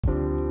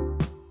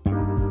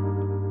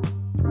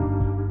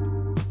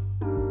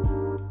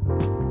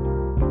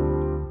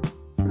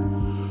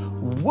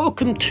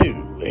Welcome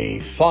to A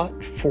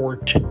Thought for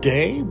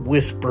Today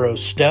with Bro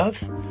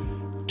Steph.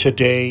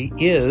 Today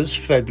is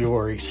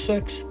February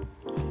 6th,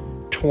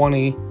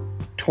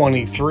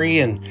 2023,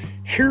 and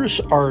here's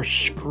our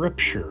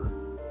scripture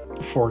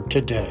for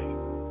today.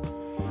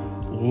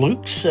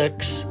 Luke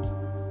 6,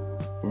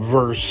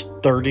 verse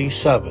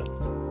 37.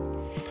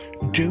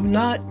 Do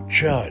not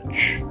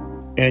judge,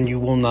 and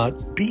you will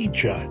not be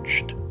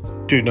judged.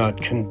 Do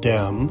not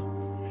condemn,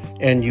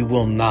 and you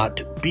will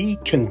not be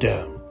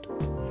condemned.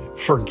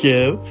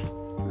 Forgive,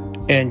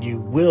 and you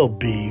will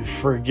be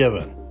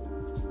forgiven.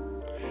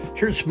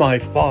 Here's my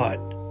thought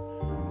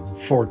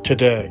for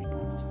today.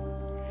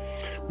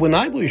 When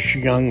I was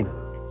younger,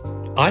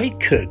 I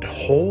could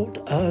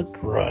hold a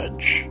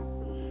grudge.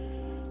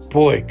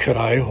 Boy, could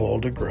I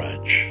hold a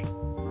grudge.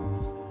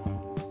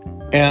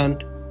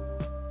 And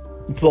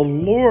the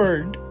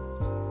Lord,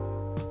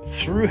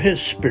 through His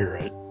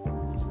Spirit,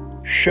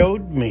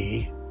 showed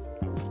me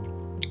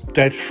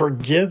that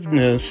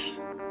forgiveness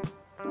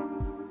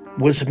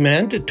was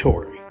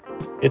mandatory.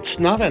 It's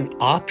not an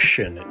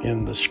option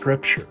in the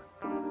scripture.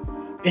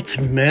 It's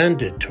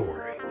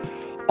mandatory.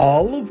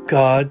 All of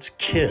God's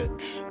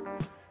kids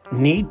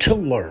need to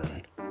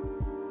learn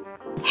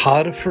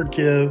how to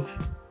forgive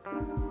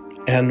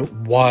and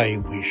why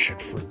we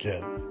should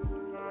forgive.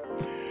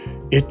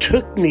 It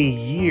took me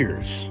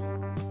years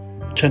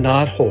to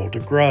not hold a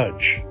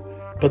grudge,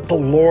 but the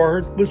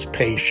Lord was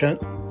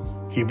patient,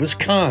 He was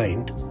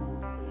kind,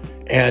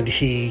 and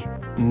He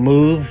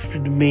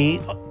moved me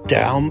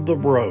down the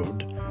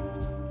road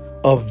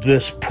of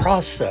this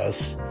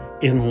process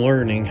in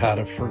learning how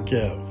to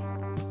forgive.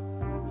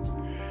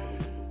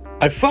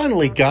 I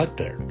finally got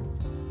there.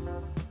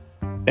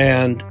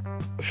 And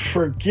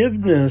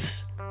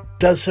forgiveness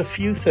does a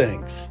few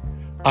things.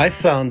 I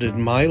found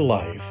in my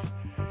life,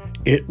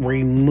 it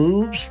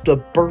removes the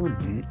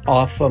burden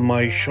off of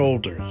my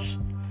shoulders.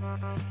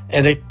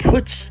 And it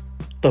puts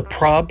the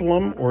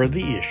problem or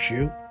the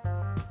issue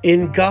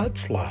in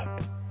God's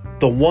lap,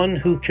 the one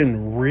who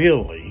can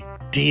really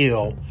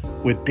deal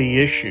with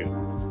the issue.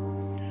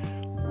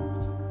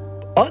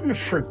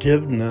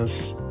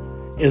 Unforgiveness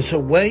is a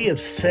way of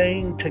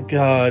saying to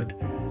God,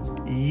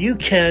 you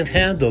can't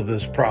handle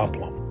this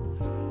problem.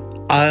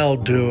 I'll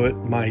do it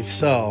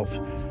myself,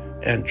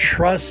 and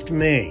trust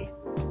me,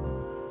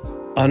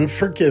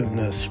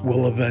 unforgiveness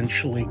will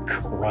eventually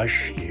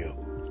crush you.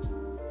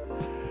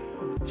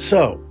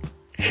 So,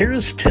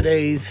 here's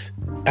today's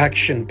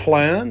action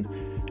plan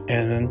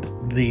and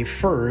the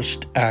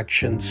first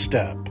action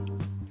step.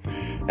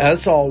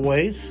 As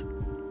always,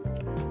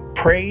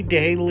 pray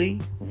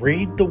daily,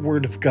 read the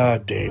Word of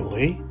God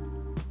daily,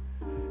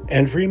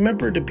 and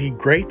remember to be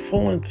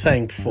grateful and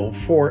thankful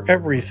for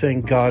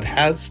everything God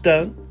has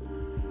done,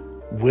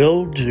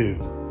 will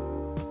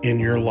do in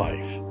your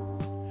life.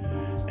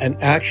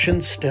 And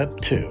action step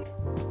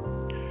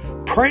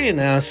 2, pray and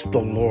ask the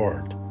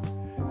Lord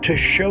to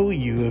show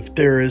you if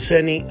there is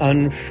any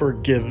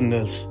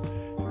unforgiveness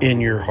in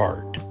your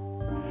heart.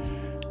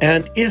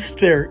 And if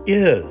there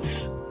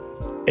is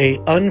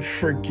an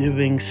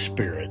unforgiving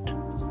spirit,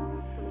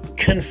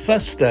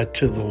 confess that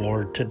to the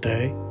Lord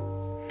today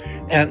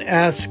and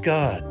ask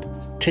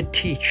God to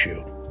teach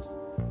you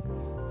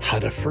how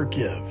to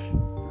forgive.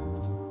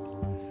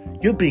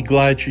 You'll be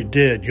glad you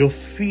did. You'll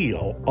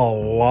feel a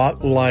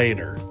lot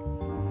lighter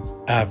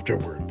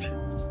afterwards.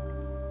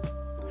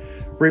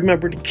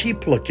 Remember to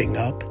keep looking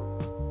up.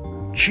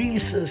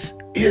 Jesus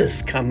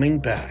is coming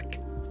back.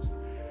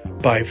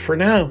 Bye for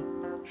now.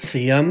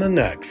 See you on the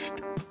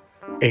next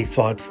A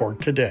Thought for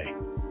Today.